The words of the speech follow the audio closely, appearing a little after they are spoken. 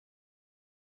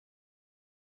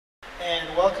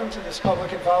and welcome to this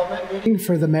public involvement meeting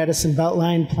for the Madison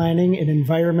Beltline Planning and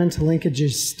Environmental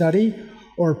Linkages Study,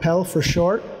 or PEL for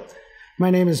short. My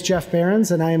name is Jeff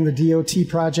Behrens, and I am the DOT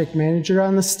project manager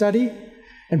on the study.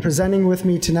 And presenting with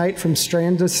me tonight from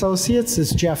Strand Associates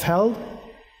is Jeff Held.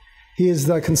 He is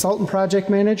the consultant project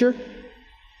manager.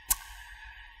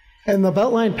 And the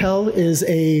Beltline PEL is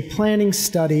a planning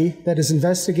study that is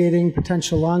investigating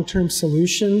potential long-term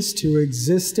solutions to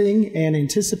existing and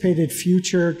anticipated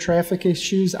future traffic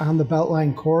issues on the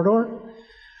Beltline corridor.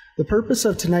 The purpose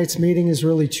of tonight's meeting is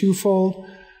really twofold.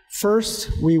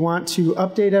 First, we want to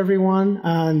update everyone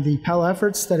on the PEL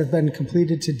efforts that have been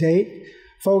completed to date,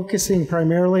 focusing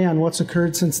primarily on what's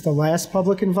occurred since the last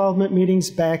public involvement meetings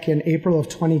back in April of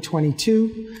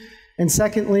 2022. And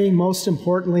secondly, most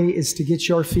importantly, is to get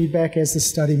your feedback as the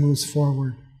study moves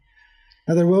forward.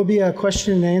 Now, there will be a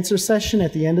question and answer session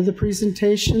at the end of the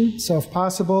presentation, so if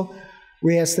possible,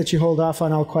 we ask that you hold off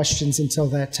on all questions until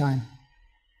that time.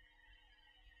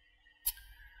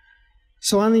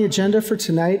 So on the agenda for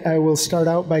tonight, I will start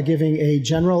out by giving a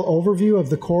general overview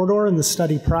of the corridor and the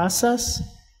study process.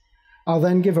 I'll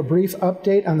then give a brief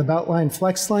update on the Beltline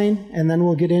Flex Lane, and then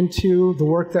we'll get into the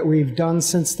work that we've done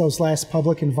since those last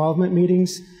public involvement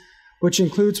meetings, which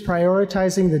includes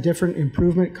prioritizing the different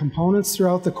improvement components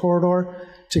throughout the corridor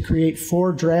to create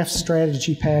 4 draft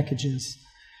strategy packages.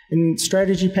 And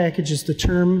strategy package is the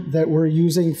term that we're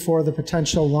using for the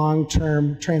potential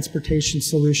long-term transportation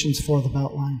solutions for the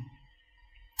Beltline.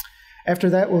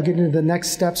 After that, we'll get into the next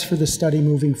steps for the study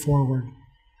moving forward.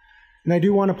 And I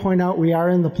do want to point out we are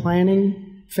in the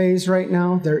planning phase right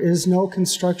now. There is no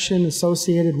construction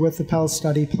associated with the PEL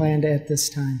study planned at this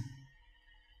time.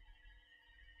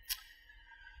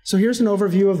 So here's an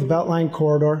overview of the Beltline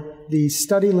corridor. The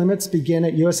study limits begin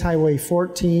at US Highway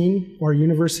 14 or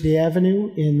University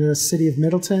Avenue in the city of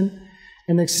Middleton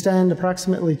and extend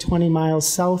approximately 20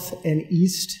 miles south and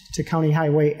east to County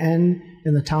Highway N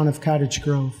in the town of Cottage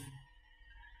Grove.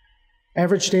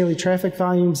 Average daily traffic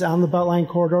volumes on the Beltline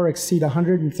corridor exceed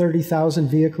 130,000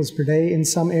 vehicles per day in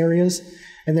some areas,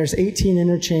 and there's 18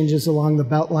 interchanges along the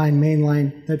Beltline main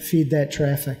line that feed that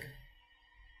traffic.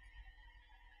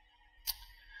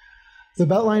 The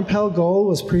Beltline PEL goal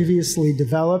was previously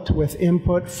developed with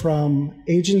input from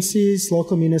agencies,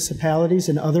 local municipalities,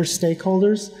 and other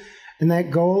stakeholders, and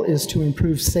that goal is to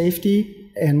improve safety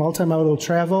and multimodal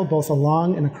travel both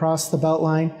along and across the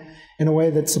Beltline in a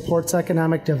way that supports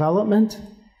economic development,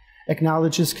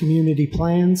 acknowledges community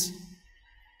plans,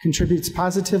 contributes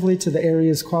positively to the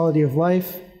area's quality of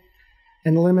life,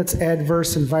 and limits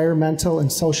adverse environmental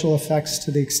and social effects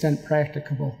to the extent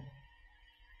practicable.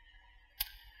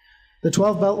 The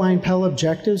 12 Beltline PEL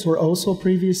objectives were also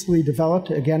previously developed,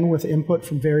 again with input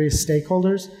from various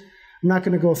stakeholders. I'm not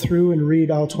going to go through and read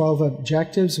all 12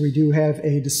 objectives. We do have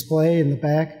a display in the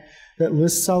back that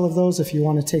lists all of those if you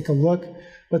want to take a look.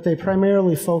 But they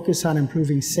primarily focus on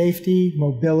improving safety,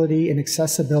 mobility, and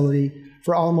accessibility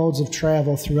for all modes of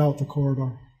travel throughout the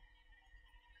corridor.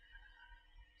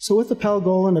 So with the PEL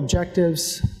goal and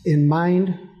objectives in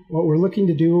mind, what we're looking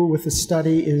to do with the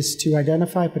study is to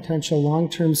identify potential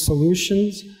long-term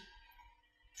solutions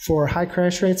for high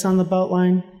crash rates on the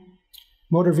Beltline,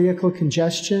 motor vehicle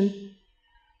congestion,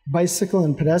 bicycle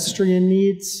and pedestrian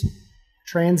needs,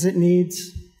 transit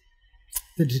needs,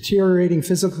 the deteriorating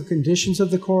physical conditions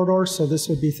of the corridor, so this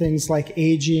would be things like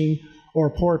aging or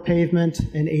poor pavement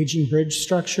and aging bridge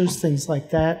structures, things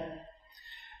like that,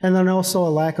 and then also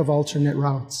a lack of alternate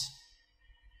routes.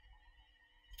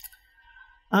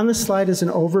 On this slide is an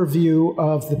overview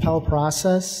of the PEL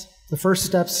process. The first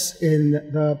steps in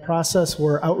the process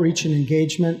were outreach and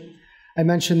engagement. I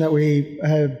mentioned that we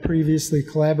had previously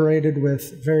collaborated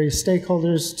with various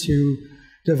stakeholders to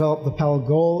develop the PEL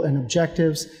goal and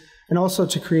objectives, and also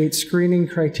to create screening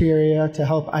criteria to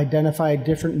help identify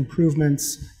different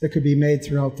improvements that could be made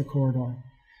throughout the corridor.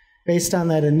 Based on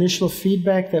that initial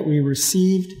feedback that we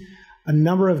received, a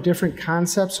number of different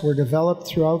concepts were developed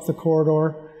throughout the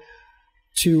corridor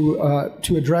to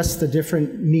address the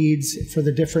different needs for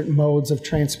the different modes of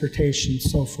transportation.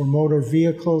 So for motor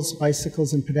vehicles,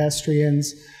 bicycles and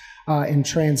pedestrians, and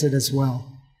transit as well.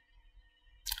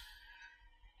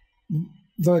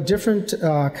 The different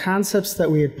concepts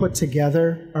that we had put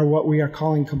together are what we are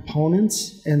calling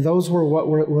components, and those were what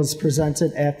was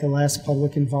presented at the last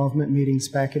public involvement meetings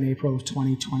back in April of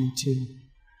 2022.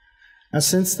 Now,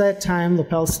 since that time, the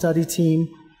PEL study team,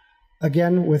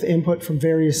 again with input from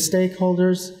various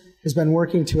stakeholders, has been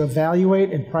working to evaluate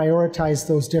and prioritize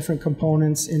those different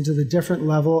components into the different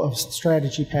level of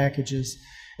strategy packages.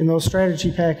 And those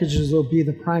strategy packages will be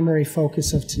the primary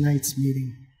focus of tonight's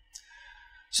meeting.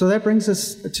 So that brings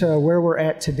us to where we're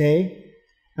at today.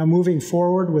 Now, moving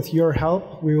forward with your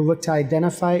help, we will look to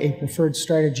identify a preferred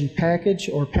strategy package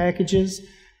or packages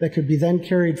that could be then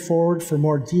carried forward for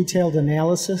more detailed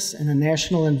analysis in a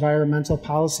National Environmental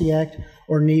Policy Act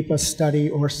or NEPA study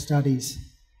or studies.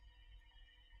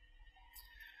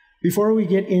 Before we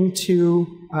get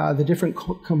into the different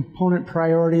component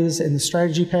priorities in the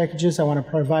strategy packages, I want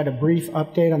to provide a brief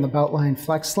update on the Beltline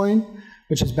Flex Lane,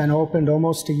 which has been opened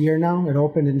almost a year now. It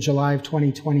opened in July of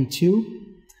 2022.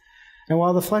 And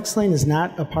while the Flex Lane is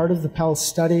not a part of the PEL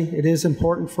study, it is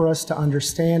important for us to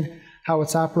understand how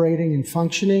it's operating and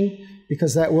functioning,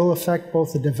 because that will affect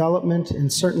both the development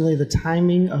and certainly the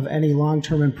timing of any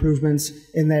long-term improvements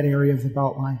in that area of the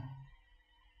Beltline.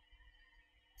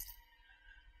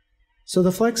 So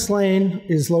the Flex Lane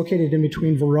is located in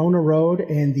between Verona Road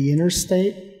and the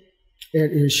interstate.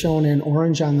 It is shown in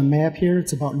orange on the map here.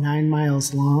 It's about 9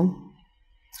 miles long.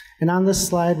 And on this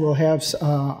slide, we'll have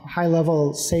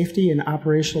high-level safety and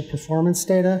operational performance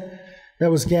data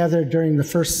that was gathered during the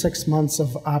first 6 months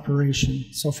of operation,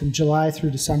 so from July through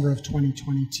December of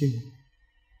 2022.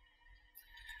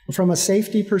 From a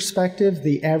safety perspective,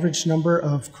 the average number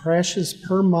of crashes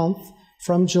per month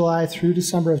from July through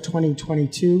December of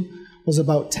 2022 was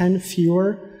about 10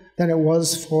 fewer than it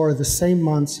was for the same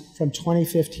months from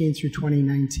 2015 through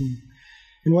 2019.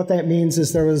 And what that means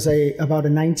is there was about a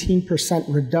 19%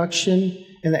 reduction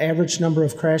in the average number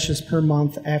of crashes per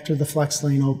month after the Flex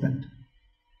Lane opened.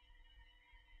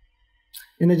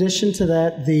 In addition to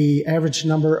that, the average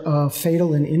number of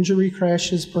fatal and injury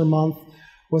crashes per month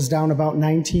was down about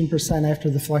 19% after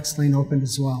the Flex Lane opened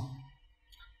as well.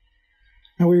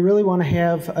 Now, we really want to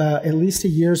have at least a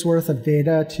year's worth of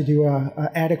data to do an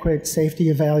adequate safety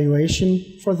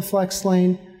evaluation for the Flex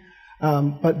Lane.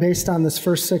 But based on this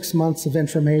first 6 months of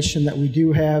information that we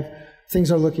do have,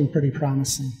 things are looking pretty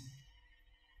promising.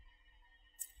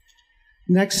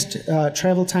 Next,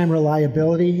 travel time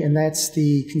reliability, and that's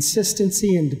the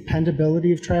consistency and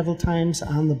dependability of travel times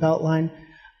on the Beltline.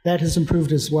 That has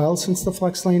improved as well since the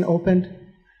Flex Lane opened.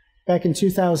 Back in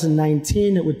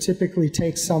 2019, it would typically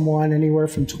take someone anywhere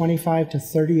from 25 to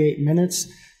 38 minutes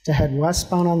to head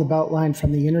westbound on the Beltline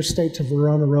from the interstate to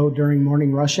Verona Road during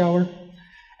morning rush hour.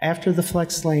 After the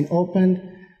Flex Lane opened,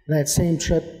 that same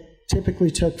trip typically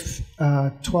took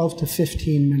 12 to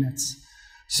 15 minutes.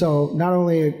 So not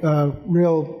only a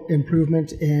real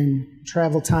improvement in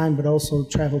travel time, but also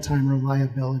travel time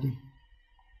reliability.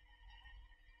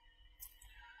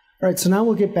 All right, so now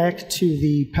we'll get back to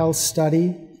the PEL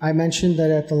study. I mentioned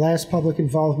that at the last public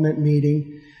involvement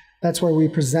meeting, that's where we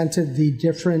presented the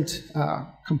different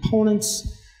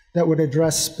components that would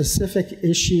address specific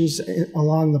issues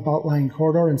along the Beltline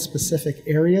corridor in specific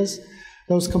areas.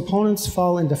 Those components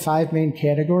fall into 5 main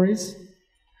categories.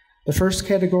 The first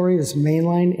category is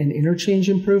mainline and interchange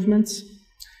improvements.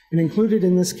 And included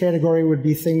in this category would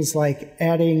be things like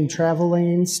adding travel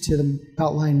lanes to the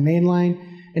Beltline mainline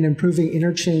and improving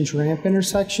interchange ramp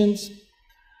intersections.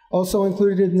 Also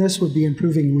included in this would be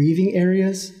improving weaving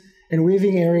areas. And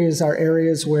weaving areas are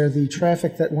areas where the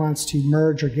traffic that wants to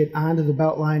merge or get onto the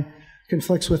Beltline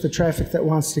conflicts with the traffic that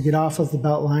wants to get off of the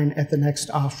Beltline at the next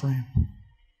off-ramp.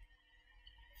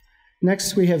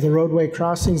 Next, we have the roadway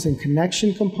crossings and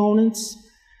connection components.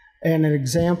 And an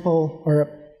example, or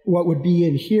what would be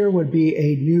in here, would be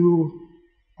a new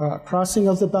crossing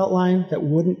of the Beltline that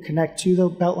wouldn't connect to the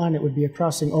Beltline. It would be a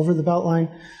crossing over the Beltline,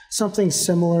 something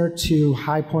similar to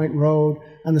High Point Road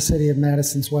on the City of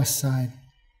Madison's west side.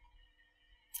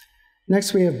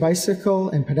 Next, we have bicycle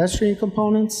and pedestrian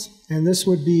components, and this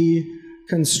would be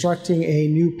constructing a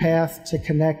new path to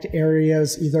connect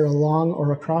areas either along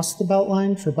or across the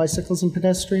Beltline for bicycles and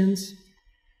pedestrians.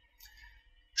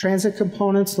 Transit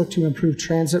components look to improve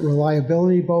transit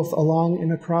reliability both along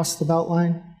and across the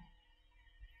Beltline.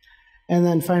 And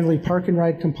then finally, park and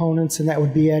ride components, and that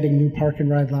would be adding new park and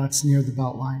ride lots near the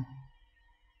Beltline.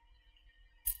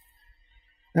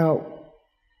 Now,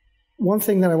 one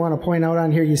thing that I want to point out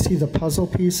on here, you see the puzzle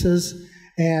pieces,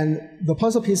 and the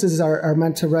puzzle pieces are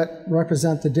meant to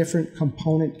represent the different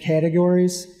component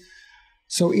categories.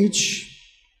 So each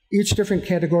different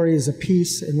category is a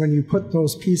piece, and when you put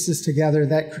those pieces together,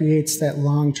 that creates that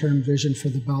long-term vision for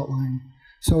the Beltline.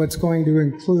 So it's going to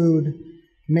include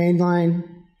mainline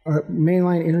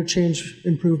interchange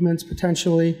improvements,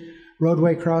 potentially,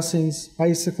 roadway crossings,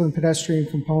 bicycle and pedestrian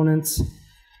components,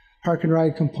 park and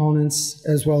ride components,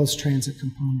 as well as transit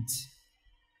components.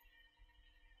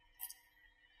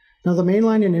 Now, the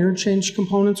mainline and interchange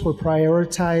components were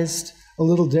prioritized a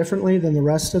little differently than the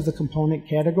rest of the component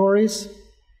categories.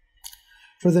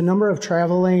 For the number of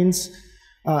travel lanes,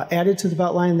 added to the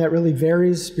Beltline that really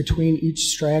varies between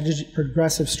each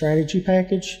progressive strategy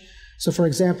package. So for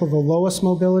example, the lowest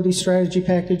mobility strategy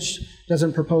package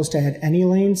doesn't propose to add any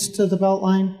lanes to the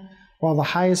Beltline, while the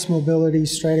highest mobility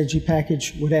strategy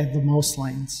package would add the most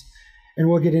lanes. And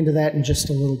we'll get into that in just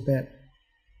a little bit.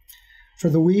 For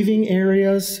the weaving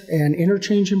areas and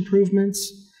interchange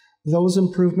improvements, those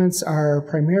improvements are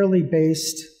primarily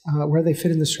based, where they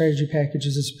fit in the strategy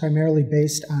packages is primarily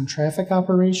based on traffic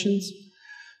operations.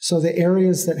 So the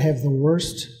areas that have the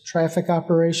worst traffic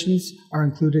operations are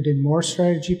included in more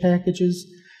strategy packages,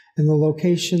 and the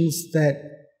locations that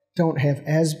don't have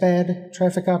as bad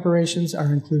traffic operations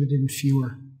are included in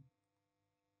fewer.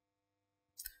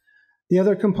 The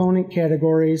other component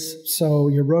categories, so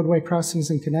your roadway crossings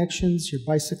and connections, your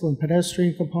bicycle and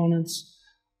pedestrian components,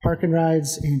 park and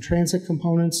rides, and transit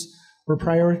components, were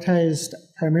prioritized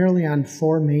primarily on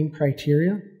 4 main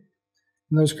criteria.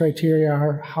 And those criteria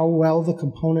are how well the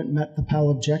component met the PEL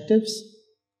objectives,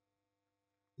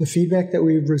 the feedback that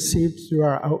we've received through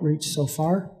our outreach so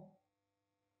far,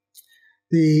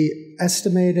 the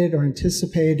estimated or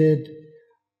anticipated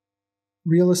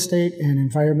real estate and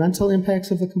environmental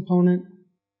impacts of the component,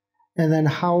 and then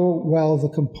how well the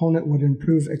component would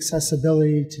improve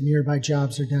accessibility to nearby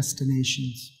jobs or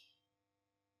destinations.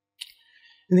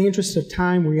 In the interest of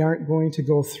time, we aren't going to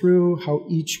go through how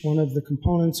each one of the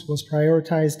components was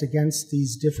prioritized against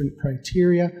these different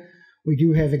criteria. We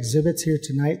do have exhibits here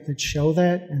tonight that show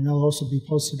that, and they'll also be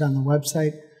posted on the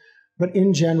website. But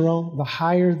in general, the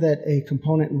higher that a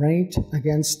component ranked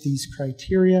against these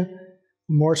criteria,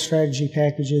 the more strategy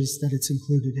packages that it's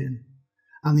included in.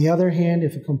 On the other hand,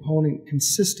 if a component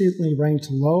consistently ranked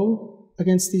low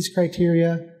against these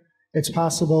criteria, it's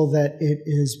possible that it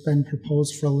has been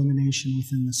proposed for elimination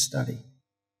within the study.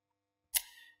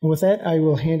 And with that, I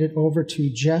will hand it over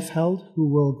to Jeff Held,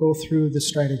 who will go through the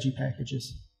strategy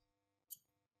packages.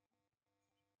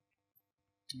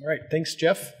 All right, thanks,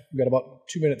 Jeff. We've got about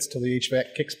 2 minutes till the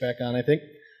HVAC kicks back on, I think.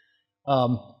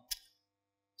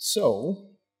 So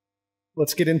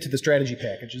let's get into the strategy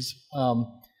packages.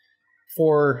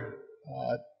 For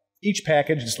each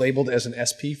package is labeled as an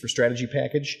SP for strategy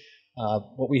package.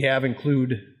 What we have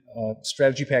include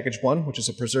strategy package 1, which is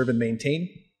a preserve and maintain.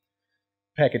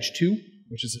 Package 2,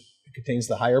 which contains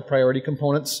the higher priority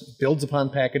components, builds upon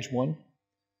package 1.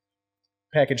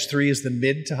 Package 3 is the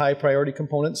mid to high priority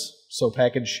components. So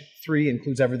package 3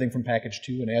 includes everything from package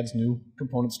 2 and adds new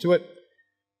components to it.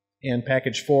 And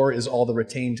package 4 is all the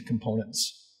retained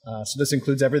components. So this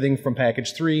includes everything from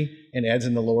package 3 and adds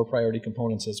in the lower priority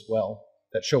components as well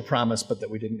that show promise but that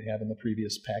we didn't have in the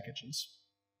previous packages.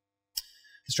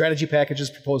 The strategy packages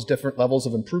propose different levels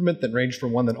of improvement that range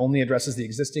from one that only addresses the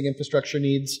existing infrastructure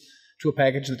needs to a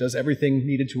package that does everything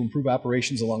needed to improve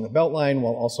operations along the Beltline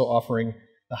while also offering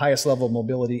the highest level of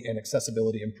mobility and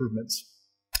accessibility improvements.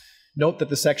 Note that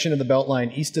the section of the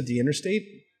Beltline east of the interstate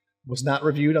was not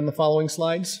reviewed on the following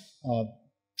slides.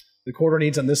 The corridor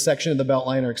needs on this section of the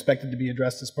Beltline are expected to be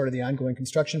addressed as part of the ongoing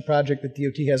construction project that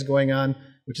DOT has going on,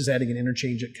 which is adding an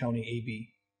interchange at County AB.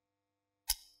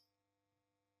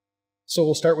 So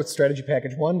we'll start with strategy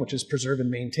package 1, which is preserve and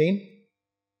maintain.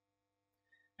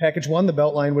 Package 1, the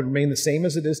Beltline would remain the same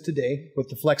as it is today, with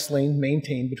the flex lane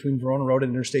maintained between Verona Road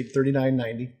and Interstate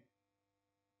 3990.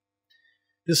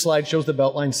 This slide shows the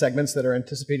Beltline segments that are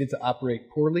anticipated to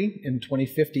operate poorly in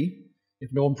 2050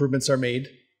 if no improvements are made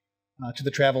to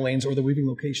the travel lanes or the weaving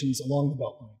locations along the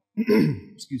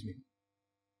Beltline. Excuse me.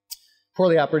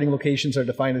 Poorly operating locations are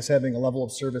defined as having a level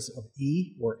of service of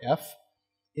E or F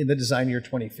in the design year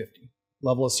 2050.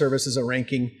 Level of service is a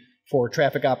ranking for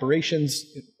traffic operations,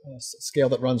 a scale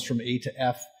that runs from A to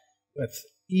F, with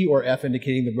E or F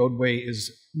indicating the roadway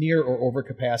is near or over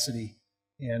capacity,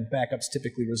 and backups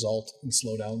typically result in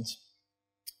slowdowns.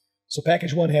 So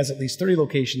package 1 has at least 30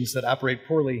 locations that operate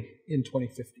poorly in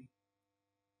 2050.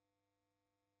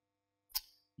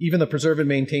 Even the preserve and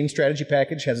maintain strategy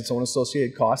package has its own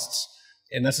associated costs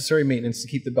and necessary maintenance to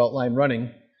keep the Beltline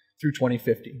running through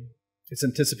 2050. It's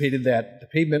anticipated that the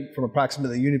pavement from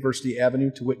approximately University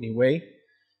Avenue to Whitney Way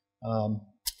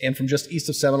and from just east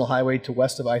of Seminole Highway to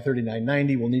west of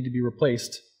I-3990 will need to be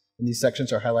replaced, and these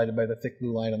sections are highlighted by the thick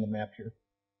blue line on the map here.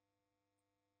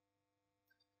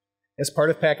 As part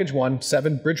of package 1,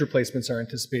 7 bridge replacements are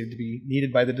anticipated to be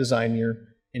needed by the design year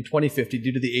in 2050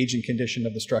 due to the age and condition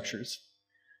of the structures.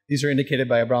 These are indicated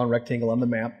by a brown rectangle on the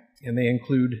map, and they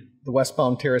include the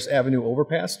westbound Terrace Avenue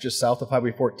overpass just south of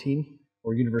Highway 14,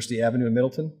 or University Avenue in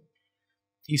Middleton,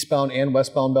 eastbound and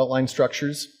westbound Beltline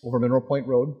structures over Mineral Point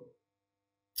Road,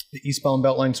 the eastbound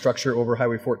Beltline structure over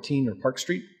Highway 14 or Park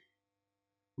Street,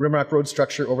 Rimrock Road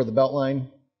structure over the Beltline,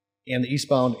 and the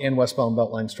eastbound and westbound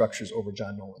Beltline structures over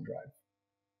John Nolan Drive.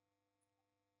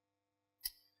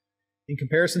 In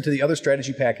comparison to the other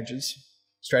strategy packages,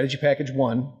 Strategy Package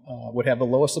 1 would have the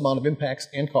lowest amount of impacts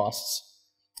and costs.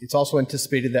 It's also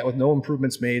anticipated that with no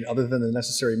improvements made other than the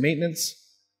necessary maintenance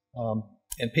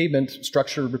and pavement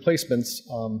structure replacements,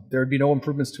 there would be no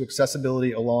improvements to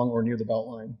accessibility along or near the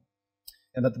Beltline,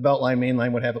 and that the Beltline main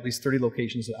line would have at least 30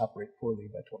 locations that operate poorly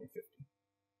by 2050.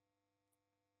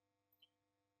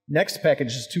 Next,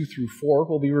 packages 2 through 4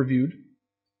 will be reviewed,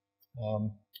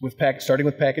 starting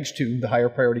with package 2, the higher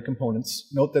priority components.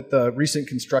 Note that the recent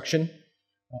construction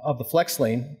of the flex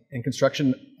lane and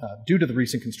construction, due to the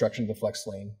recent construction of the flex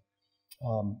lane,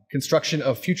 construction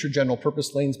of future general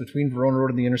purpose lanes between Verona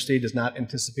Road and the interstate is not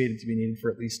anticipated to be needed for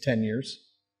at least 10 years.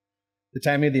 The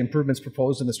timing of the improvements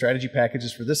proposed in the strategy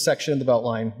packages for this section of the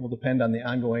Beltline will depend on the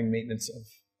ongoing maintenance of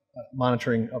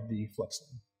monitoring of the flex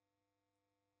lane.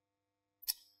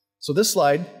 So this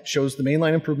slide shows the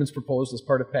mainline improvements proposed as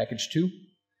part of package 2.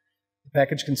 The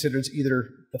package considers either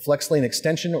the flex lane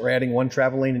extension or adding one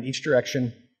travel lane in each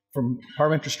direction from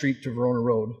Parmenter Street to Verona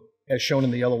Road, as shown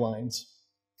in the yellow lines.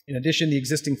 In addition, the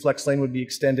existing flex lane would be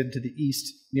extended to the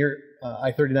east near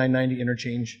I-3990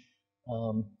 interchange,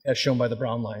 as shown by the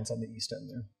brown lines on the east end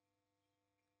there.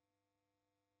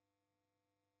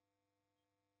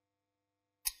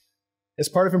 As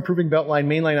part of improving Beltline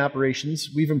mainline operations,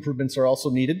 weave improvements are also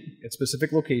needed at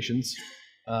specific locations.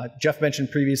 Jeff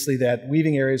mentioned previously that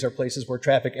weaving areas are places where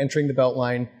traffic entering the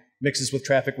Beltline mixes with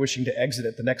traffic wishing to exit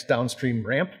at the next downstream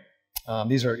ramp.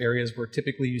 These are areas where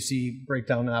typically you see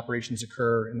breakdown in operations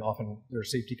occur, and often there are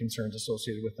safety concerns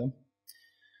associated with them.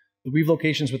 The weave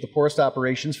locations with the poorest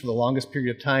operations for the longest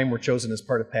period of time were chosen as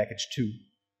part of package 2,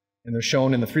 and they're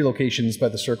shown in the 3 locations by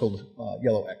the circled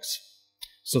yellow X.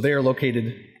 So they are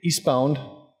located eastbound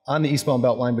on the eastbound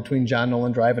Beltline between John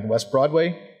Nolan Drive and West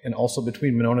Broadway, and also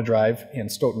between Monona Drive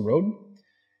and Stoughton Road,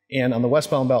 and on the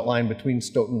westbound Beltline between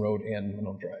Stoughton Road and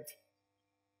Monona Drive.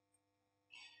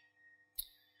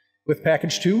 With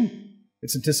package 2,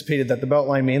 it's anticipated that the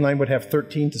Beltline mainline would have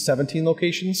 13 to 17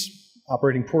 locations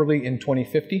operating poorly in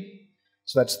 2050.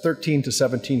 So that's 13 to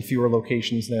 17 fewer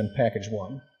locations than package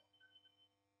 1.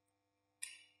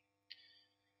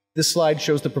 This slide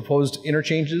shows the proposed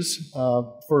interchanges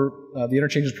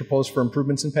proposed for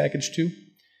improvements in package 2.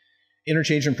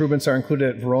 Interchange improvements are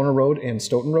included at Verona Road and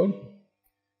Stoughton Road.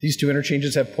 These 2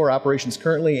 interchanges have poor operations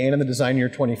currently and in the design year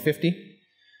 2050.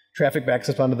 Traffic backs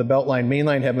up onto the Beltline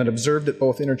mainline have been observed at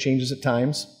both interchanges at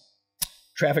times.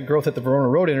 Traffic growth at the Verona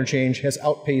Road interchange has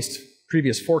outpaced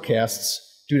previous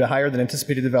forecasts due to higher than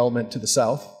anticipated development to the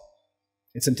south.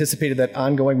 It's anticipated that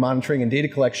ongoing monitoring and data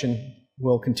collection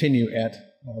will continue at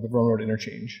the Verona Road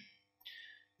interchange.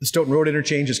 The Stoughton Road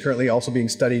interchange is currently also being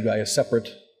studied by a separate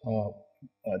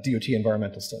DOT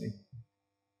environmental study.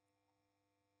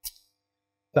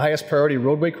 The highest priority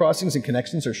roadway crossings and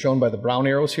connections are shown by the brown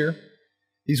arrows here.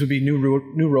 These would be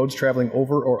new roads traveling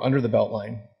over or under the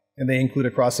Beltline, and they include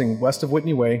a crossing west of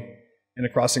Whitney Way and a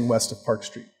crossing west of Park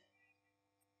Street.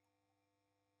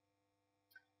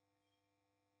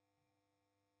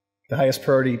 The highest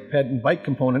priority ped and bike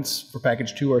components for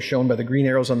package 2 are shown by the green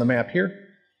arrows on the map here.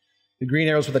 The green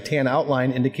arrows with a tan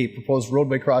outline indicate proposed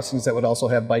roadway crossings that would also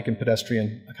have bike and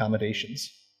pedestrian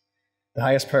accommodations. The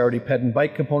highest priority ped and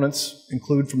bike components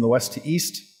include from the west to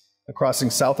east, a crossing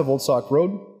south of Old Sauk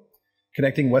Road,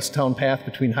 connecting West Town Path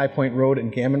between High Point Road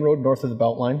and Gammon Road north of the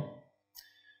Beltline,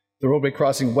 the roadway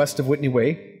crossing west of Whitney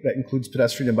Way that includes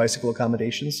pedestrian and bicycle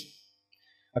accommodations,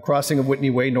 a crossing of Whitney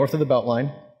Way north of the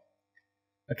Beltline,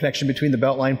 a connection between the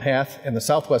Beltline path and the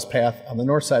southwest path on the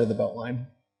north side of the Beltline,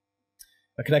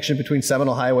 a connection between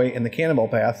Seminole Highway and the Cannonball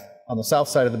Path on the south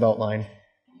side of the Beltline,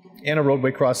 and a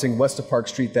roadway crossing west of Park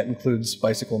Street that includes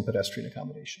bicycle and pedestrian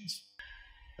accommodations.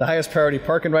 The highest priority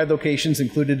park and ride locations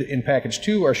included in package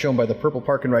 2 are shown by the purple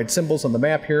park and ride symbols on the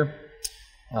map here.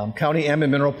 County M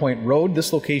and Mineral Point Road,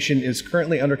 this location is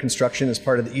currently under construction as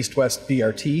part of the east-west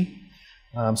BRT.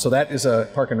 So that is a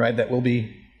park and ride that will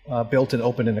be built and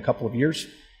opened in a couple of years.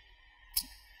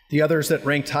 The others that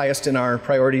ranked highest in our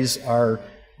priorities are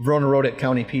Verona Road at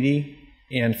County PD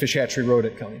and Fish Hatchery Road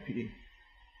at County PD.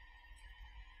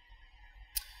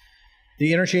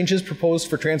 The interchanges proposed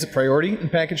for transit priority in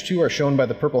package 2 are shown by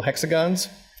the purple hexagons.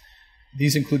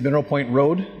 These include Mineral Point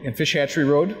Road and Fish Hatchery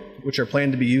Road, which are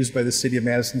planned to be used by the City of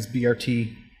Madison's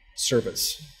BRT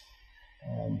service.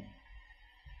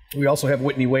 We also have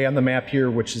Whitney Way on the map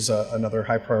here, which is another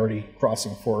high priority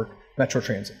crossing for Metro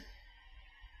Transit.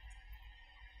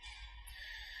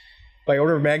 By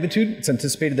order of magnitude, it's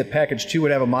anticipated that package 2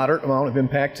 would have a moderate amount of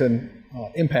impacts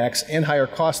and higher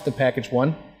costs than package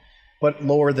 1. but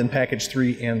lower than package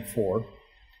 3 and 4.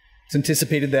 It's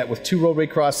anticipated that with 2 roadway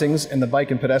crossings and the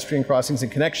bike and pedestrian crossings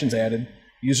and connections added,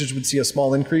 users would see a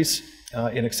small increase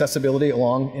in accessibility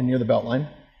along and near the Beltline.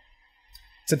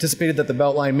 It's anticipated that the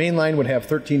Beltline main line would have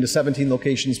 13 to 17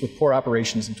 locations with poor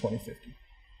operations in 2050.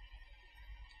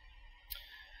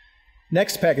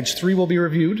 Next, package 3 will be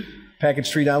reviewed.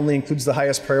 Package 3 not only includes the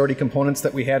highest priority components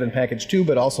that we had in package 2,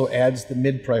 but also adds the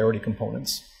mid-priority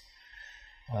components.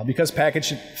 Because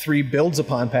package 3 builds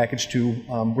upon package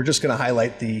 2, we're just going to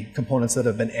highlight the components that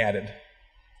have been added.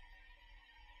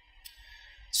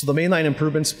 So the mainline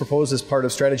improvements proposed as part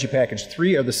of strategy package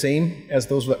 3 are the same as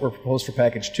those that were proposed for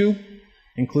package 2,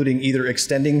 including either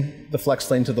extending the flex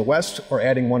lane to the west or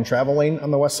adding 1 travel lane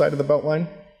on the west side of the Beltline,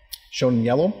 shown in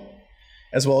yellow,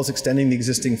 as well as extending the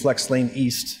existing flex lane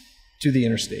east to the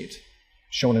interstate,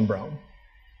 shown in brown.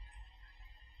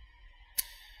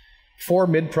 4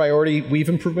 mid-priority weave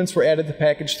improvements were added to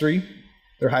package 3.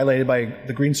 They're highlighted by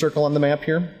the green circle on the map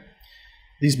here.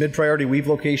 These mid-priority weave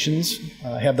locations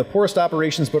have the poorest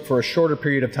operations, but for a shorter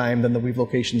period of time than the weave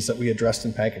locations that we addressed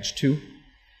in package 2.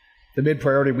 The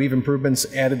mid-priority weave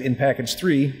improvements added in package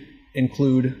 3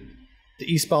 include the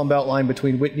eastbound Beltline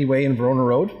between Whitney Way and Verona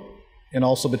Road, and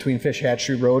also between Fish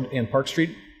Hatchery Road and Park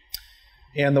Street,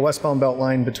 and the westbound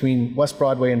Beltline between West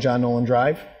Broadway and John Nolan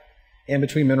Drive, and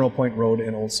between Mineral Point Road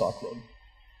and Old Sauk Road.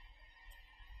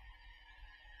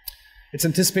 It's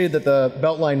anticipated that the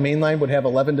Beltline mainline would have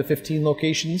 11 to 15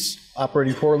 locations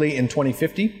operating poorly in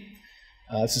 2050.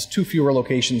 This is 2 fewer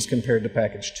locations compared to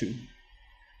package 2.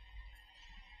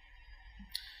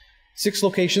 6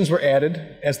 locations were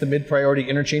added as the mid-priority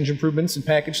interchange improvements in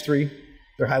package 3.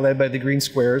 They're highlighted by the green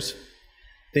squares.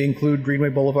 They include Greenway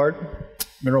Boulevard,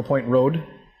 Mineral Point Road,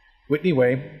 Whitney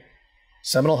Way,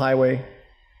 Seminole Highway,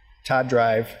 Todd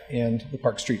Drive, and the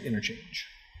Park Street interchange.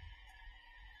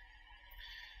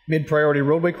 Mid-priority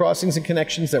roadway crossings and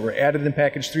connections that were added in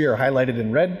package 3 are highlighted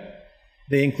in red.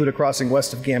 They include a crossing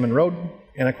west of Gammon Road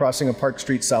and a crossing of Park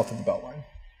Street south of the Beltline.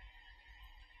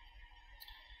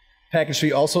 Package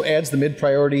 3 also adds the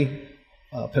mid-priority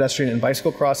pedestrian and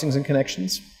bicycle crossings and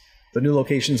connections. The new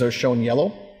locations are shown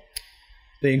yellow.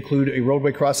 They include a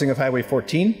roadway crossing of Highway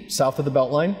 14 south of the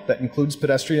Beltline that includes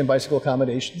pedestrian and bicycle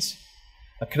accommodations,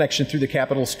 a connection through the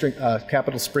Capitol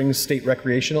Springs State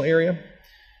Recreational Area,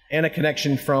 and a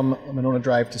connection from Monona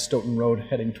Drive to Stoughton Road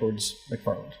heading towards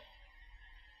McFarland.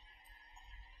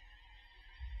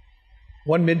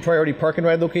 1 mid-priority park and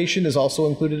ride location is also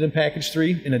included in package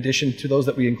 3, in addition to those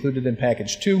that we included in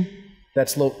package 2.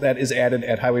 That is added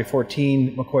at Highway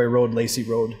 14, McCoy Road, Lacey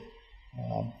Road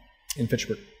in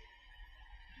Fitchburg.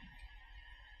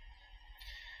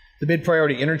 The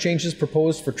mid-priority interchanges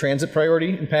proposed for transit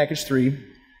priority in package 3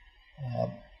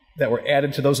 that were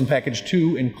added to those in package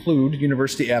 2 include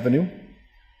University Avenue,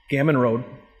 Gammon Road,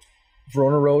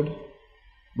 Verona Road,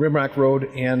 Rimrock Road,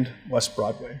 and West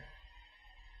Broadway.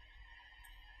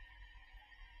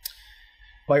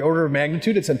 By order of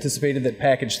magnitude, it's anticipated that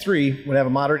package 3 would have a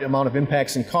moderate amount of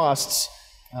impacts and costs.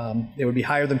 They would be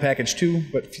higher than package 2,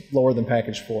 but lower than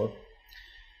package 4.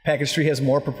 Package 3 has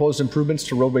more proposed improvements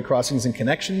to roadway crossings and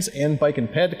connections and bike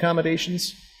and ped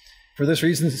accommodations. For this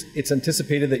reason, it's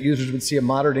anticipated that users would see a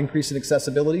moderate increase in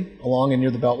accessibility along and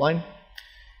near the Beltline.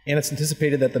 And it's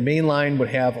anticipated that the main line would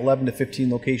have 11 to 15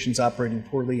 locations operating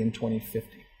poorly in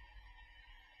 2050.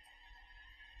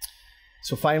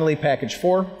 So finally, package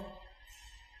 4.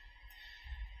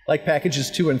 Like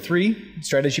packages 2 and 3,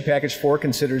 strategy package 4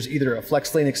 considers either a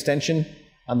flex lane extension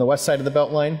on the west side of the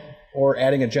Beltline or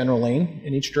adding a general lane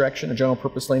in each direction, a general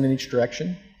purpose lane in each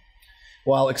direction,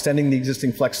 while extending the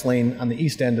existing flex lane on the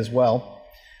east end as well.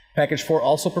 Package 4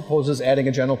 also proposes adding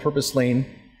a general purpose lane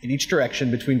in each direction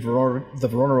between the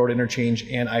Verona Road interchange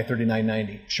and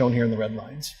I-3990, shown here in the red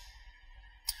lines.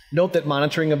 Note that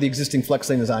monitoring of the existing flex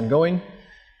lane is ongoing.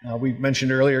 We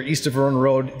mentioned earlier, east of Verona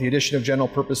Road, the addition of general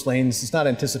purpose lanes is not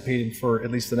anticipated for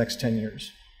at least the next 10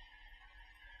 years.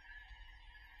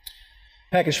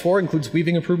 Package 4 includes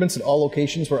weaving improvements at all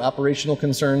locations where operational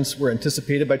concerns were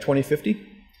anticipated by 2050.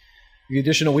 The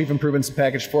additional weave improvements in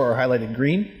package 4 are highlighted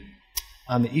green.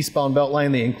 On the eastbound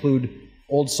Beltline, they include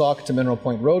Old Sauk to Mineral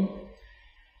Point Road.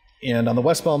 And on the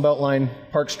westbound Beltline,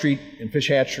 Park Street and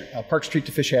Park Street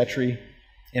to Fish Hatchery,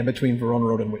 and between Verona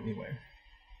Road and Whitney Way.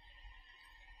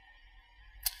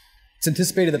 It's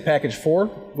anticipated that package 4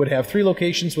 would have 3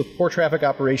 locations with poor traffic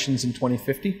operations in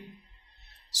 2050.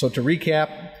 So to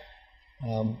recap,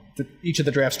 each of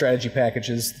the draft strategy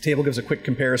packages, the table gives a quick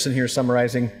comparison here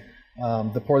summarizing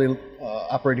the poorly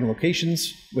operating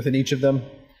locations within each of them.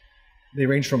 They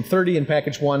range from 30 in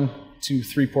package 1 to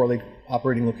 3 poorly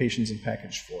operating locations in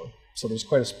package 4. So there's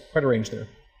quite a range there.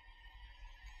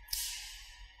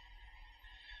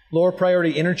 Lower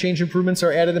priority interchange improvements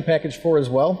are added in Package 4 as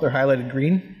well. They're highlighted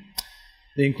green.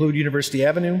 They include University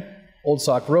Avenue, Old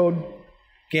Sauk Road,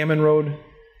 Gammon Road,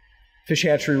 Fish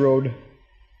Hatchery Road,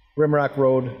 Rimrock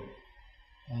Road,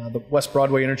 the West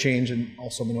Broadway interchange, and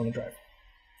also Monona Drive.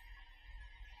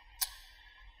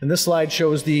 And this slide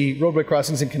shows the roadway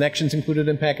crossings and connections included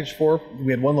in Package 4.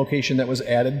 We had one location that was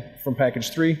added from Package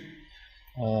 3.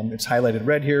 It's highlighted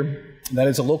red here. That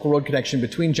is a local road connection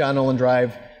between John Nolan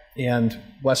Drive and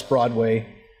West Broadway,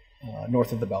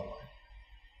 north of the Beltline.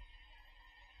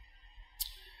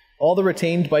 All the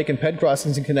retained bike and ped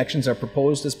crossings and connections are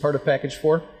proposed as part of Package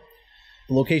 4.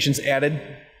 The locations added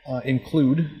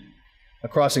include a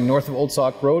crossing north of Old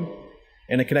Sauk Road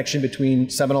and a connection between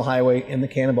Seminole Highway and the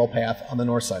Cannonball Path on the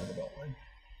north side of the Beltline.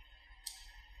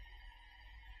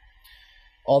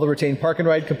 All the retained park and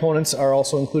ride components are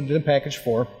also included in Package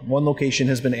 4. One location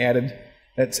has been added.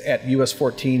 That's at US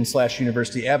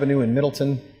 14/University Avenue in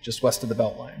Middleton, just west of the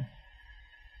Beltline.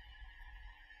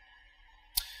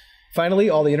 Finally,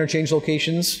 all the interchange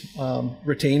locations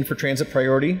retained for transit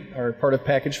priority are part of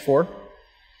Package 4.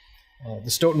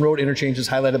 The Stoughton Road interchange is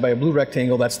highlighted by a blue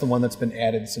rectangle. That's the one that's been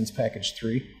added since Package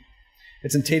 3.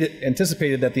 It's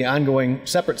anticipated that the ongoing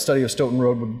separate study of Stoughton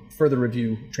Road would further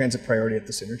review transit priority at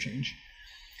this interchange.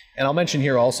 And I'll mention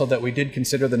here also that we did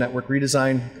consider the network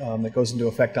redesign that goes into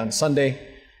effect on Sunday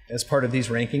as part of these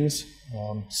rankings.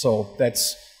 So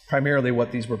that's primarily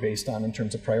what these were based on in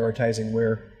terms of prioritizing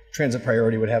where transit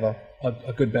priority would have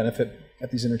a good benefit at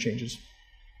these interchanges.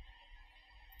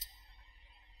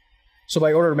 So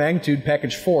by order of magnitude,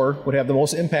 Package 4 would have the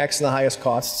most impacts and the highest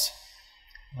costs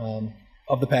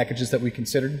of the packages that we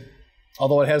considered.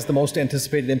 Although it has the most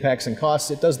anticipated impacts and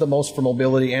costs, it does the most for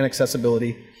mobility and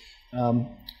accessibility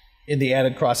in the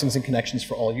added crossings and connections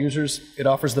for all users. It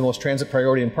offers the most transit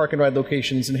priority in park and ride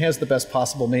locations and has the best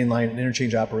possible mainline and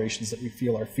interchange operations that we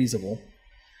feel are feasible.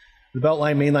 The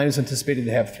Beltline mainline is anticipated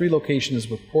to have 3 locations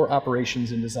with poor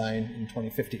operations and design in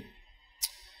 2050.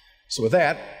 So with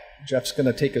that, Jeff's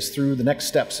going to take us through the next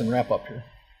steps and wrap up here.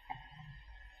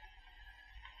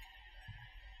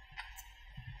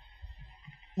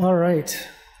 All right,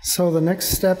 so the next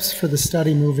steps for the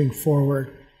study moving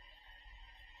forward.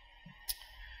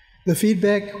 The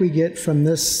feedback we get from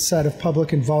this set of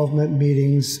public involvement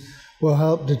meetings will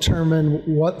help determine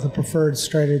what the preferred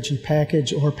strategy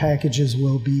package or packages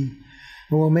will be.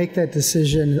 And we'll make that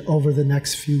decision over the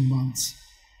next few months.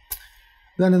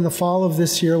 Then in the fall of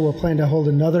this year, we'll plan to hold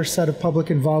another set of public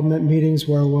involvement meetings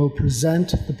where we'll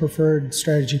present the preferred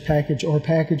strategy package or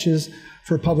packages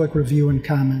for public review and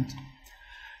comment.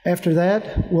 After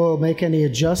that, we'll make any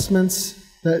adjustments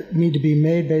that need to be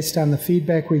made based on the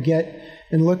feedback we get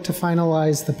and look to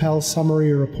finalize the Pell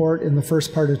summary report in the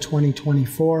first part of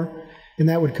 2024, and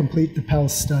that would complete the Pell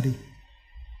study.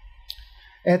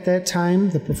 At that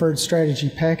time, the preferred strategy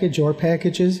package or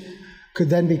packages could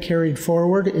then be carried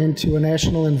forward into a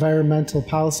National Environmental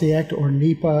Policy Act or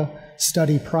NEPA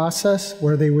study process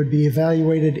where they would be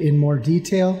evaluated in more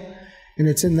detail. And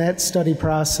it's in that study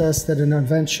process that an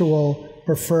eventual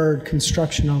preferred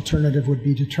construction alternative would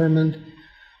be determined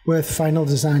with final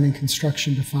design and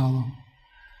construction to follow.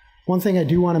 One thing I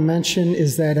do want to mention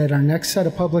is that at our next set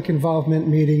of public involvement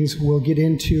meetings, we'll get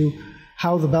into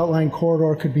how the Beltline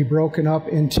corridor could be broken up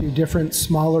into different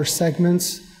smaller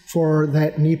segments for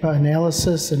that NEPA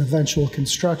analysis and eventual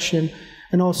construction,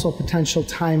 and also potential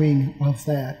timing of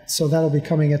that. So that'll be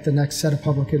coming at the next set of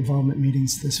public involvement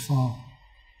meetings this fall.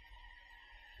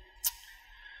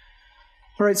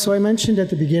 All right, so I mentioned at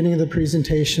the beginning of the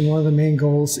presentation, one of the main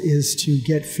goals is to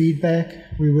get feedback.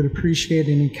 We would appreciate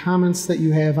any comments that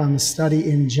you have on the study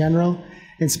in general,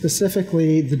 and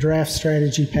specifically the draft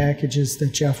strategy packages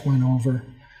that Jeff went over.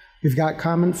 We've got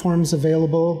comment forms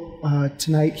available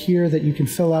tonight here that you can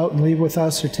fill out and leave with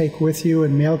us or take with you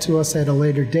and mail to us at a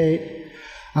later date.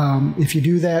 If you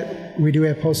do that, we do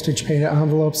have postage paid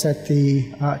envelopes at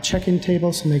the check-in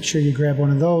table, so make sure you grab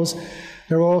one of those.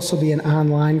 There will also be an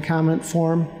online comment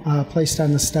form placed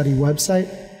on the study website.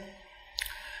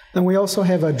 Then we also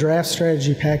have a draft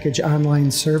strategy package online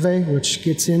survey, which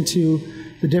gets into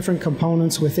the different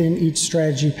components within each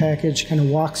strategy package, kind of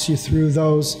walks you through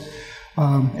those,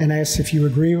 and asks if you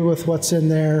agree with what's in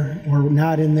there or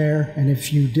not in there, and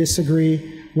if you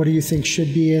disagree, what do you think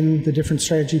should be in the different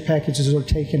strategy packages or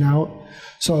taken out.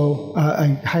 So I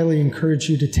highly encourage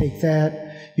you to take that.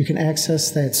 You can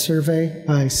access that survey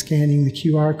by scanning the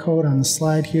QR code on the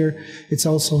slide here. It's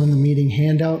also in the meeting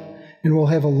handout, and we'll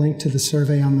have a link to the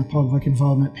survey on the public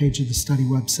involvement page of the study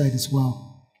website as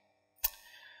well.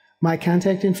 My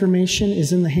contact information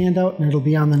is in the handout, and it'll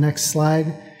be on the next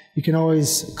slide. You can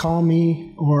always call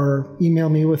me or email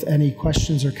me with any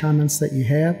questions or comments that you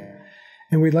have.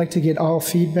 And we'd like to get all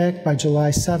feedback by July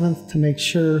 7th to make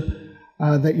sure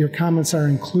that your comments are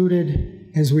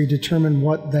included as we determine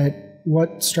what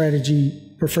preferred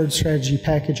strategy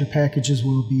package or packages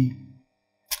will be.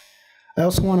 I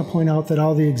also want to point out that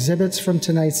all the exhibits from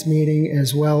tonight's meeting,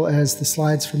 as well as the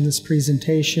slides from this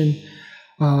presentation,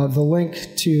 the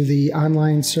link to the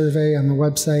online survey on the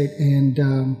website, and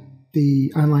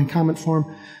the online comment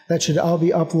form, that should all be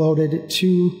uploaded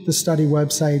to the study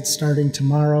website starting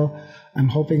tomorrow. I'm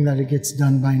hoping that it gets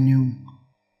done by noon.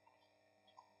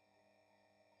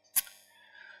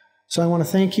 So I want to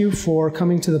thank you for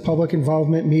coming to the public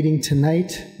involvement meeting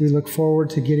tonight. We look forward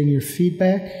to getting your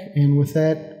feedback, and with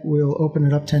that, we'll open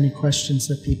it up to any questions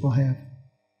that people have.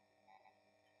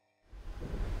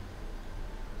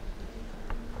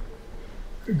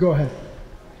 Go ahead.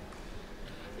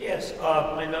 Yes,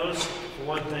 I noticed for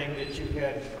one thing that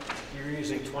you're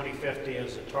using 2050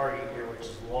 as a target here, which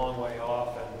is a long way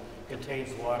off and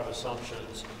contains a lot of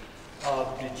assumptions.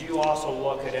 Did you also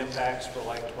look at impacts for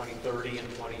like 2030 and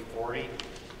 2040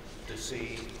 to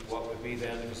see what would be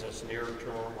then, because that's nearer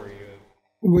term where you...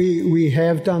 We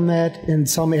have done that in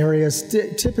some areas.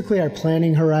 Typically our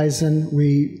planning horizon,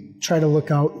 we try to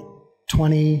look out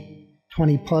 20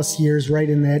 plus years right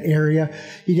in that area.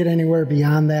 You get anywhere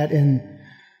beyond that and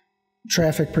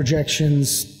traffic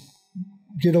projections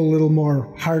get a little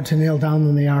more hard to nail down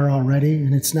than they are already,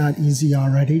 and it's not easy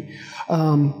already.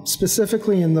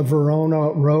 Specifically in the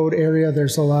Verona Road area,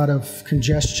 there's a lot of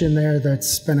congestion there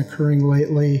that's been occurring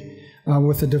lately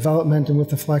with the development and with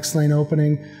the flex lane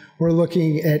opening. We're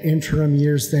looking at interim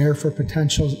years there for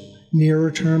potential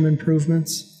nearer term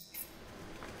improvements.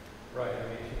 Right, I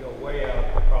mean, if you go way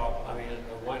out, the problem, I mean,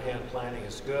 on one hand, planning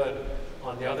is good.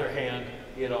 On the other hand,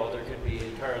 you know, there could be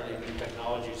entirely new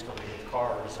technologies coming with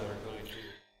cars that are going to...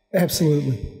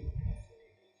 Absolutely.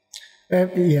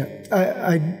 Yeah,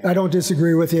 I don't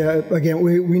disagree with you. Again,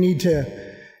 we need to,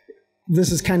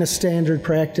 this is kind of standard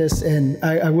practice, and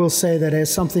I will say that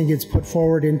as something gets put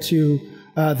forward into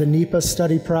the NEPA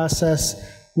study process,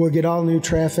 we'll get all new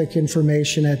traffic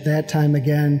information at that time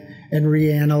again and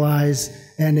reanalyze.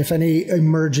 And if any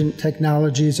emergent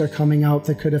technologies are coming out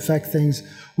that could affect things,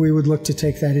 we would look to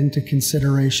take that into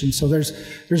consideration. So there's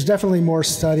definitely more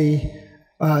study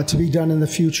to be done in the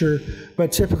future,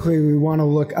 but typically we want to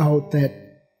look out that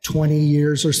 20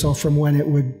 years or so from when it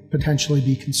would potentially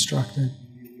be constructed.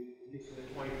 These are the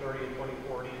 2030 and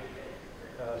 2040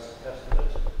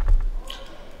 estimates?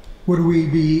 Would we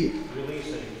be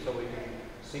releasing so we can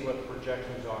see what the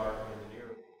projections are in the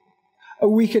near?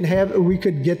 We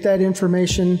could get that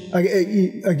information.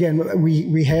 Again,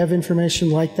 we have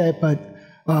information like that, but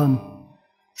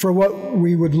for what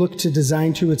we would look to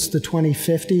design to, it's the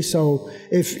 2050. So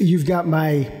if you've got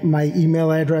my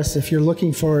email address, if you're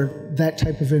looking for that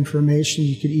type of information,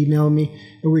 you could email me,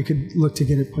 and we could look to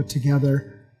get it put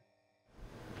together.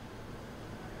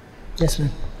 Yes,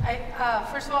 ma'am.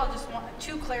 First of all, I just want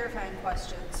two clarifying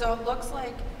questions. So it looks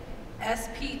like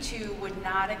SP2 would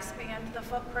not expand the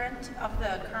footprint of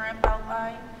the current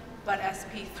Beltline, but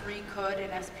SP3 could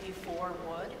and SP4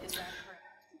 would. Is that correct?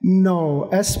 No,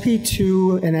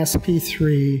 SP2 and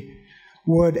SP3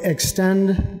 would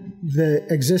extend the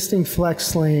existing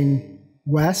flex lane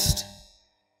west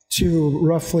to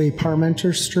roughly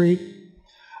Parmenter Street.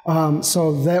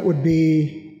 So that would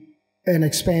be an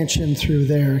expansion through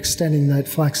there, extending that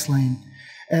flex lane.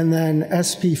 And then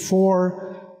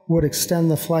SP4 would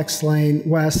extend the flex lane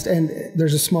west, and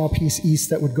there's a small piece east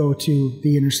that would go to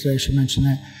the interstate. I should mention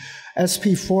that.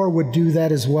 SP4 would do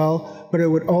that as well, but it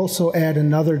would also add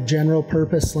another general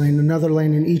purpose lane, another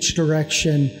lane in each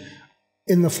direction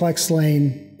in the flex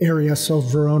lane area, so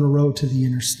Verona Road to the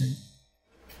interstate.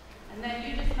 And then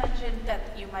you just mentioned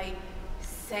that you might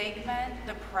segment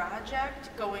the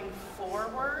project going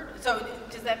forward. So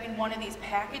does that mean one of these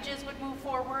packages would move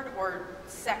forward, or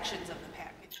sections of the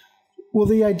package? Well,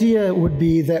 the idea would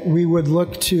be that we would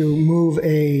look to move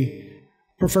a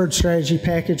preferred strategy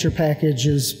package or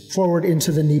packages forward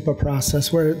into the NEPA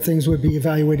process, where things would be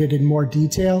evaluated in more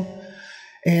detail.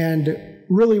 And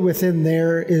really within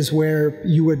there is where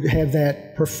you would have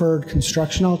that preferred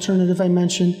construction alternative I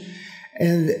mentioned,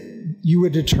 and you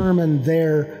would determine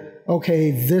there,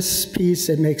 okay, this piece,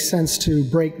 it makes sense to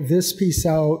break this piece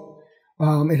out.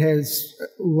 It has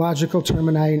logical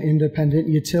termini and independent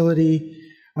utility,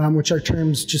 which are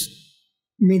terms just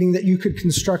meaning that you could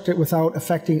construct it without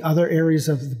affecting other areas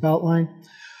of the Beltline.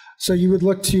 So you would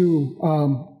look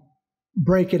to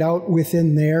break it out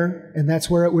within there, and that's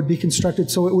where it would be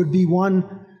constructed. So it would be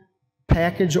one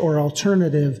package or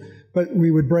alternative, but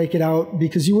we would break it out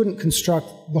because you wouldn't construct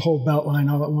the whole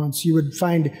Beltline all at once. You would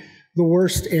find the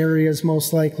worst areas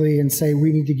most likely and say,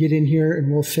 we need to get in here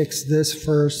and we'll fix this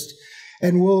first.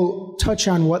 And we'll touch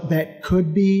on what that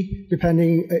could be,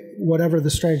 depending whatever the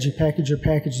strategy package or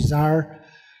packages are,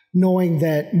 knowing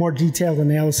that more detailed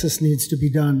analysis needs to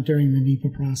be done during the NEPA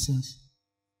process.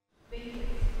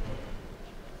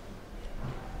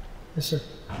 Yes, sir.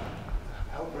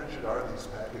 How rigid are these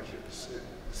packages? It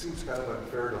seems kind of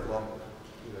unfair to lump,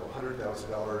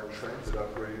 $100,000 transit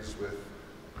upgrades with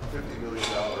 $50 million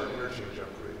interchange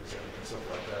upgrades and stuff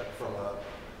like that from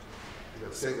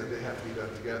saying that they have to be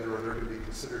done together or they're going to be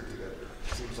considered together.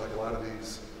 It seems like a lot of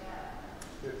these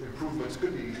improvements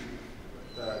could be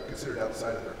considered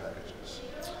outside of their packages.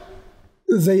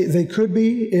 They could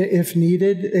be if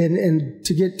needed. And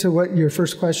to get to what your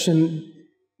first question,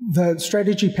 the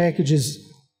strategy packages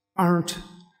aren't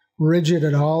rigid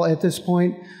at all at this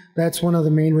point. That's one of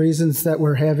the main reasons that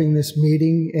we're having this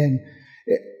meeting, and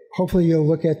hopefully you'll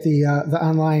look at the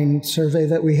online survey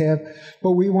that we have.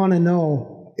 But we want to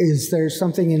know, is there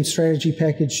something in strategy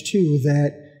package 2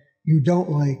 that you don't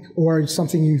like or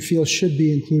something you feel should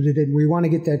be included in? We want to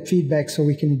get that feedback so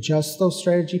we can adjust those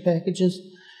strategy packages.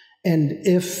 And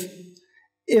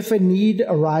if a need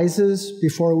arises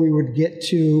before we would get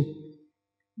to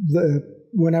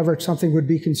whenever something would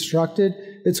be constructed,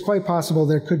 it's quite possible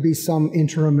there could be some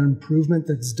interim improvement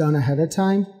that's done ahead of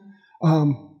time.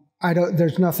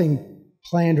 There's nothing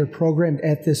planned or programmed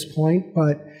at this point,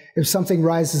 but if something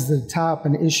rises to the top,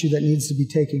 an issue that needs to be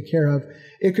taken care of,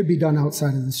 it could be done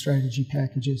outside of the strategy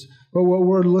packages. But what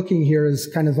we're looking here is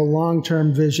kind of the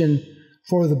long-term vision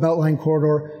for the Beltline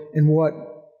corridor and what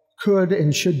could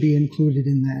and should be included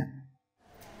in that.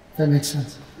 That makes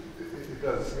sense. It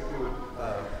does. It would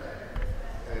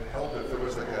and help if there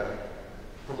was like a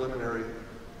preliminary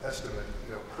estimate,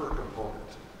 per component,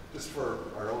 just for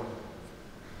our own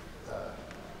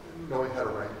knowing how to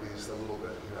rank these a little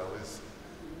bit.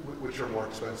 Which are more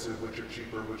expensive, which are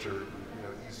cheaper, which are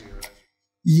easier.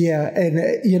 Yeah,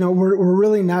 and we're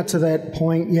really not to that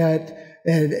point yet.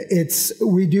 And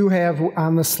we do have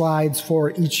on the slides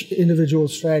for each individual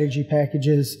strategy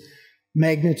packages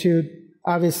magnitude.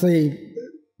 Obviously,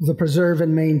 the preserve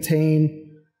and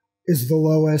maintain is the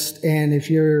lowest, and if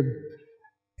you're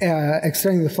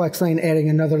extending the flex lane, adding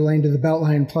another lane to the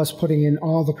Beltline, plus putting in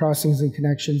all the crossings and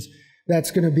connections,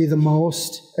 that's going to be the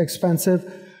most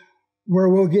expensive. Where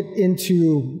we'll get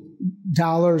into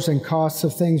dollars and costs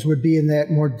of things would be in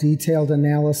that more detailed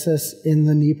analysis in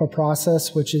the NEPA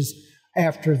process, which is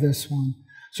after this one.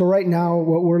 So right now,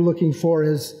 what we're looking for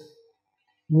is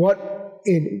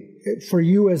for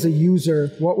you as a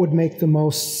user, what would make the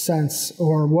most sense,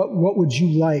 or what would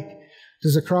you like?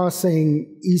 Does a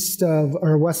crossing east of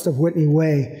or west of Whitney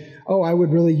Way, I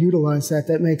would really utilize that.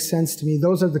 That makes sense to me.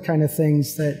 Those are the kind of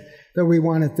things that we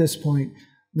want at this point.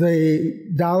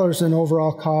 The dollars and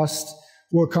overall cost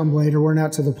will come later. We're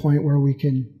not to the point where we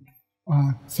can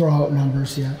throw out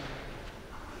numbers yet.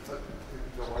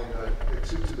 It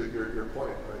seems to be your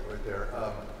point right there.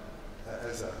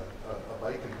 As a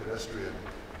bike and pedestrian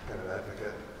kind of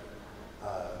advocate,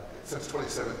 since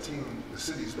 2017, the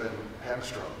city's been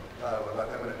hamstrung about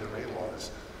eminent domain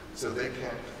laws. So they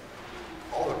can't,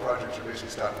 all the projects are basically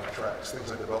stopped in the tracks. Things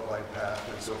like the Beltline path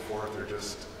and so forth are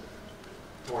just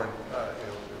torn,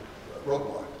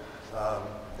 roadblock.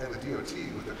 And the DOT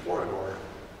with the corridor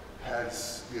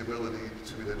has the ability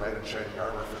to be the knight in shining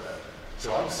armor for that.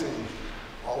 So I'm seeing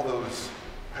all those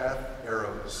path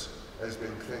arrows as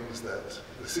being things that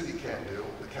the city can't do,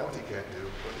 the county can't do,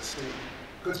 but the state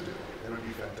could do. It would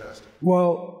be fantastic.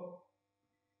 Well,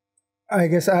 I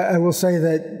guess I will say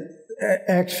that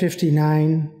Act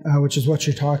 59, which is what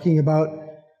you're talking about,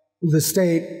 the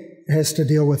state has to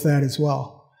deal with that as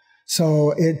well.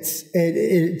 So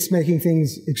it's making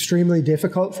things extremely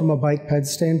difficult from a bike ped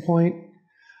standpoint.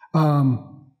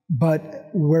 But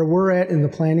where we're at in the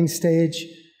planning stage,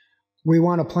 we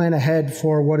want to plan ahead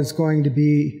for what is going to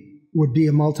would be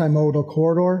a multimodal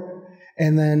corridor.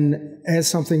 And then as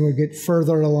something would get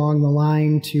further along the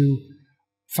line to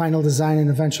final design and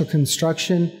eventual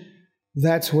construction,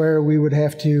 that's where we would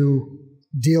have to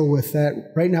deal with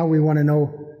that. Right now, we want to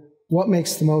know what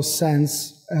makes the most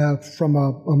sense from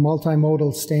a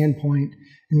multimodal standpoint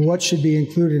and what should be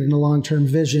included in a long-term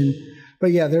vision.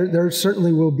 But yeah, there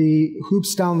certainly will be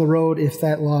hoops down the road if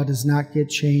that law does not get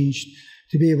changed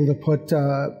to be able to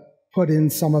put in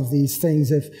some of these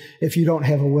things if you don't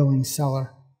have a willing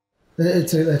seller.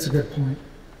 That's a good point.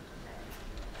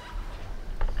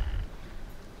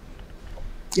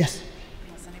 Yes?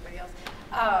 Unless anybody else.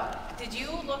 Did you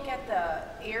look at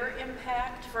the air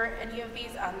impact for any of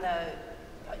these on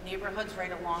the neighborhoods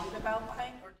right along the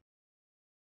Beltline?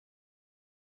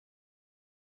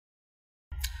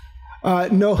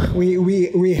 No,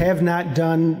 we have not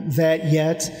done that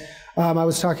yet. I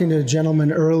was talking to a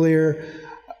gentleman earlier.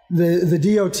 The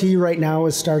DOT right now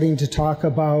is starting to talk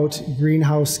about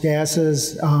greenhouse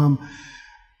gases.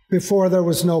 Before there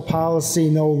was no policy,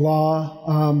 no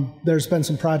law. There's been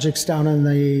some projects down in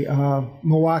the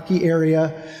Milwaukee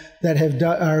area that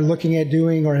are looking at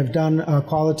doing or have done a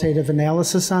qualitative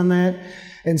analysis on that.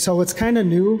 And so it's kind of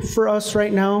new for us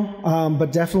right now,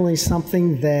 but definitely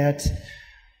something that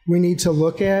we need to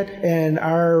look at. And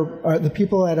the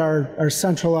people at our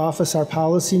central office, our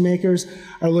policymakers,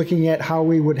 are looking at how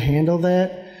we would handle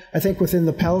that. I think within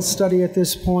the Pell study at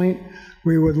this point,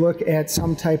 we would look at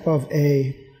some type of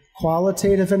a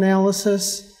qualitative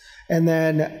analysis, and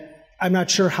then I'm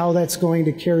not sure how that's going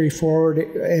to carry forward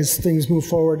as things move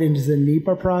forward into the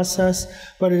NEPA process,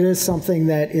 but it is something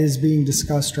that is being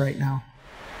discussed right now.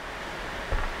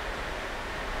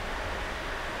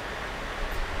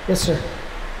 Yes, sir.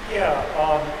 Yeah,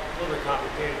 a little bit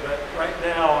complicated, but right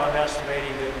now I'm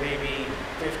estimating that maybe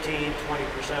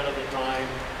 15–20% of the time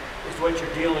is what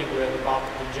you're dealing with about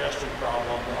the congestion problem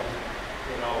of,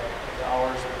 the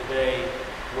hours of the day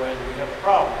when we have a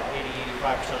problem.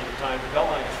 80–85% of the time, the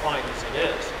Beltline is fine as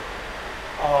it is.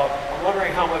 I'm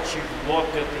wondering how much you've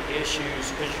looked at the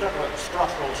issues, because you're talking about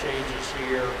structural changes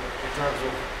here in terms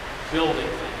of building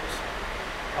things.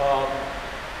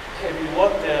 Have you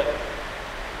looked at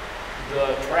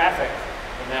the traffic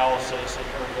analysis in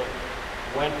terms of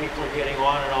when people are getting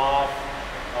on and off,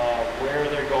 where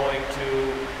they're going to,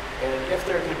 and if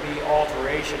there could be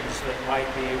alterations that might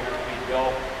be able to be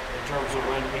built in terms of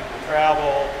when people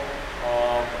travel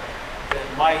that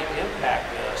might impact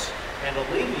this and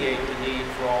alleviate the need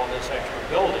for all this extra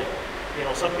building.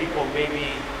 Some people may be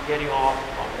getting off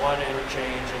on one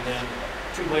interchange and then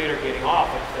too later getting off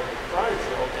if they're in the frontage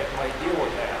road that might deal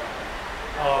with that.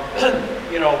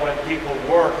 When people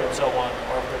work and so on,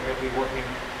 or if they're going to be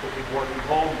working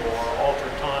home more,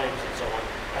 alter times and so on.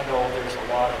 I know there's a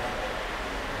lot of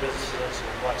businesses and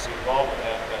complexity involved with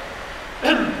that, but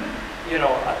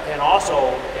and also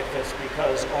if it's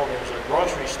because, there's a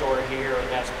grocery store here and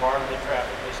that's part of the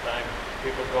traffic this time,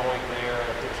 people going there,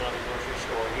 if there's another grocery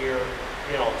store here,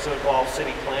 so it involves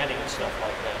city planning and stuff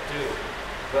like that too.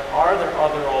 But are there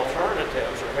other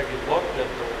alternatives, or have you looked at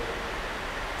the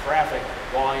traffic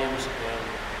volumes and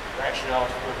rationale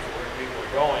in terms of where people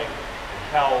are going and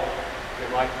how there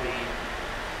might be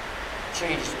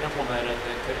changes implemented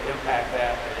that could impact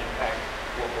that and impact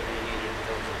what would be needed in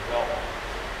terms of development?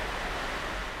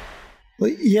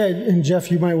 Yeah, and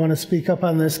Jeff, you might want to speak up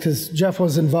on this, because Jeff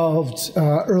was involved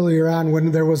earlier on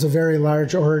when there was a very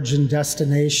large origin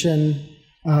destination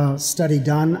study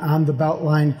done on the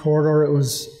Beltline corridor. It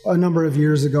was a number of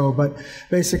years ago, but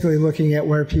basically looking at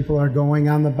where people are going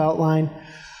on the Beltline.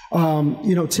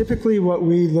 Typically what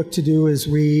we look to do is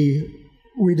we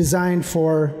design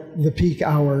for the peak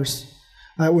hours,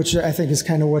 which I think is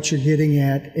kind of what you're getting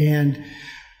at. And,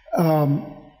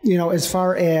 as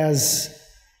far as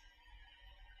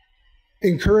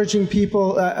encouraging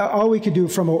people, all we could do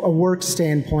from a work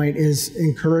standpoint is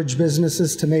encourage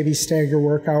businesses to maybe stagger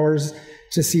work hours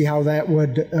to see how that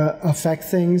would affect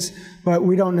things, but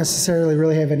we don't necessarily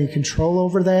really have any control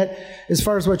over that. As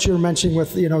far as what you were mentioning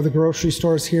with the grocery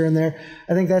stores here and there,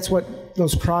 I think that's what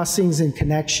those crossings and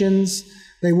connections,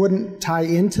 they wouldn't tie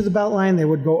into the Beltline, they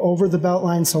would go over the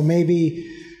Beltline, so maybe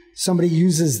somebody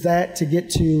uses that to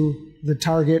get to the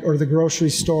Target or the grocery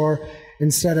store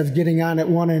instead of getting on at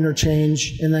one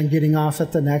interchange and then getting off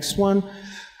at the next one.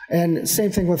 And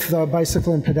same thing with the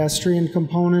bicycle and pedestrian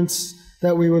components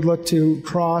that we would look to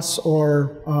cross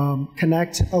or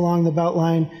connect along the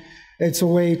Beltline. It's a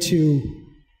way to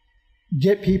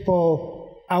get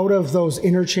people out of those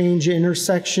interchange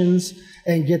intersections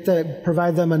and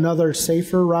provide them another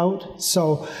safer route.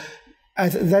 So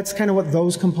that's kind of what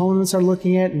those components are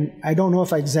looking at. And I don't know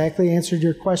if I exactly answered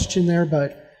your question there,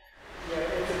 but. Yeah,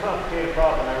 it's a complicated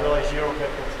problem. I realize you don't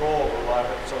have control over a lot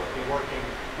of it, so be working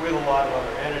with a lot of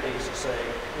other entities to say,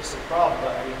 this is a problem.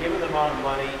 But given the amount of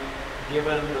money,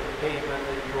 given the pavement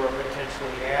that you are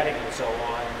potentially adding and so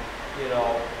on, and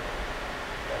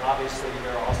obviously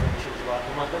there are also issues about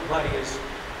how much the money is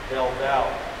held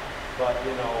out. But,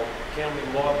 can we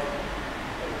look at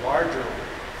a larger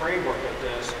framework at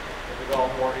this and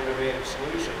develop more innovative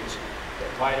solutions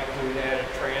that might include added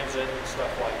transit and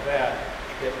stuff like that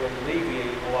would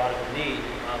alleviate a lot of the need?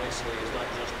 And obviously, it's not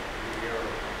just your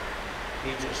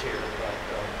beaches here, but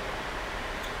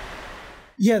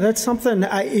yeah, that's something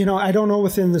I don't know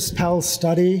within this Pell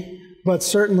study but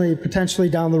certainly potentially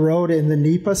down the road in the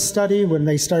NEPA study, when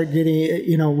they start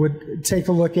getting, would take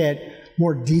a look at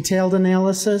more detailed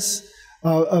analysis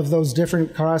of those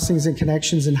different crossings and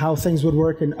connections and how things would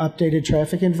work and updated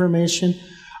traffic information.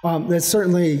 That's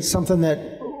certainly something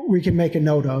that we can make a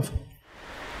note of.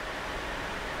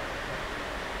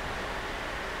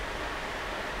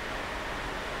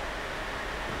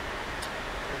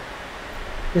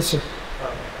 Yes, sir. I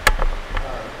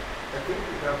think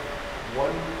we have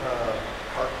one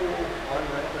carpool on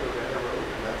ramp at Urbana Road,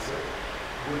 and that's it.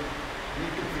 Would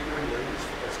reconfiguring lanes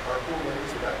as carpool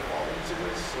lanes, would that fall into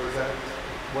this, or is that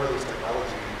one of those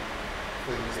technology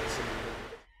things that's in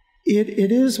there?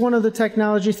 It is one of the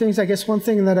technology things. I guess one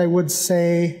thing that I would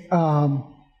say,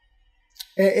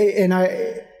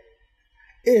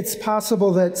 it's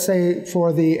possible that, say,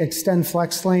 for the extend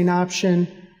flex lane option,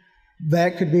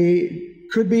 that could be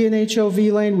an HOV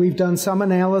lane. We've done some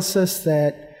analysis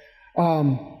that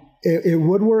it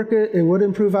would work. It would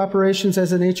improve operations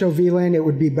as an HOV lane. It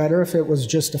would be better if it was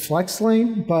just a flex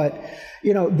lane. But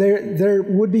there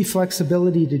would be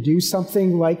flexibility to do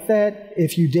something like that.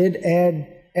 If you did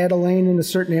add a lane in a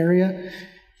certain area,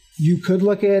 you could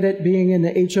look at it being in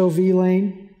the HOV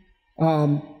lane.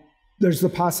 There's the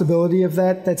possibility of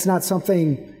that. That's not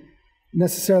something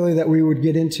necessarily that we would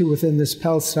get into within this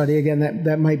Pell study. Again,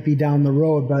 that might be down the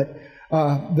road, but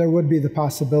there would be the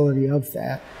possibility of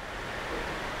that.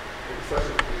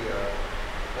 Especially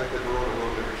like the Verona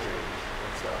Road interchange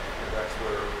and stuff. And that's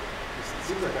where, it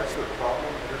seems like that's the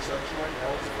problem intersection right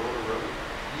now is Verona Road.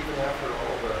 Even after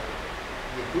all the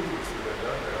improvements that have been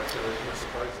done there, actually, it's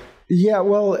surprising. Yeah,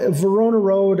 well, Verona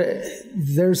Road,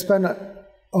 there's been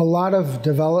a lot of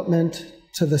development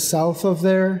to the south of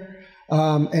there.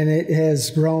 And it has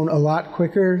grown a lot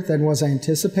quicker than was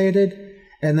anticipated,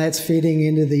 and that's feeding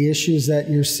into the issues that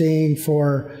you're seeing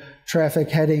for traffic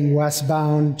heading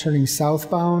westbound, turning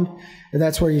southbound, and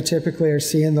that's where you typically are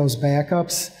seeing those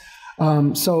backups.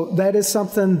 So that is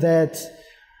something that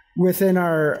within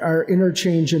our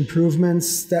interchange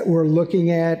improvements that we're looking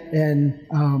at, and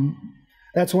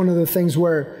that's one of the things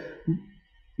where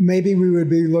maybe we would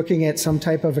be looking at some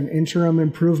type of an interim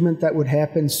improvement that would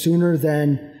happen sooner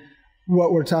than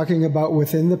what we're talking about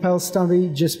within the Pell study,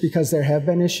 just because there have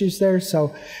been issues there.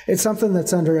 So it's something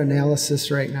that's under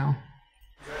analysis right now.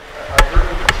 I've heard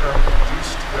of the term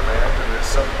reduced demand, and there's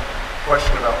some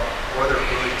question about whether it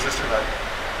really exists or not.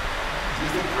 Do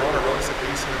you think Verona Road is a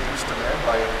case of reduced demand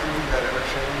by improving that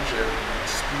interchange and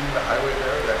speeding the highway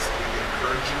there? That's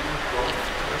encouraging growth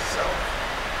to the south?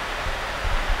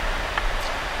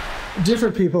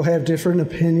 Different people have different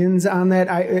opinions on that.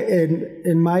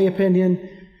 In my opinion,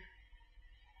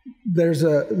 there's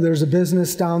a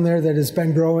business down there that has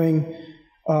been growing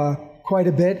quite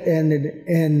a bit,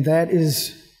 and that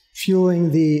is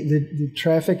fueling the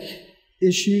traffic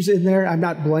issues in there. I'm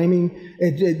not blaming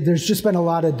it. There's just been a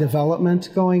lot of development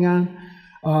going on.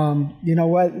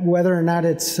 Whether or not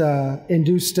it's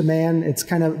induced demand,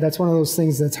 that's one of those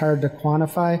things that's hard to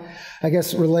quantify. I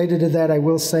guess related to that, I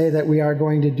will say that we are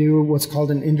going to do what's called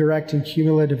an indirect and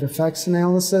cumulative effects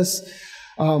analysis,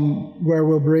 where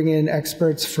we'll bring in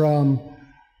experts from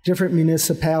different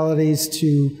municipalities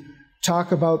to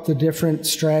talk about the different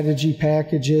strategy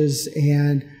packages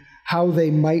and how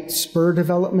they might spur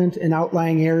development in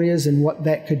outlying areas and what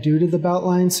that could do to the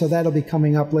Beltline. So that'll be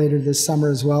coming up later this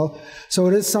summer as well. So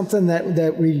it is something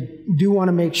that we do want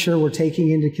to make sure we're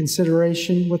taking into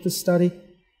consideration with the study.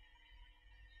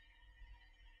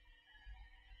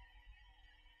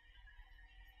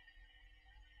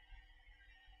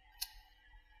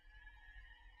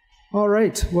 All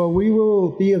right, well, we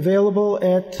will be available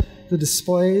at the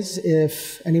displays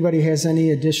if anybody has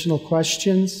any additional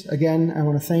questions. Again, I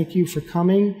want to thank you for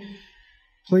coming.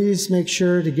 Please make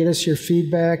sure to get us your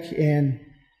feedback and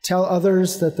tell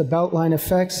others that the Beltline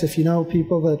affects. If you know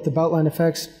people that the Beltline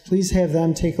affects, please have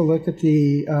them take a look at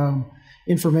the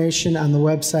information on the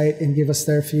website and give us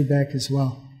their feedback as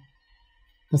well.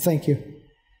 Well, thank you.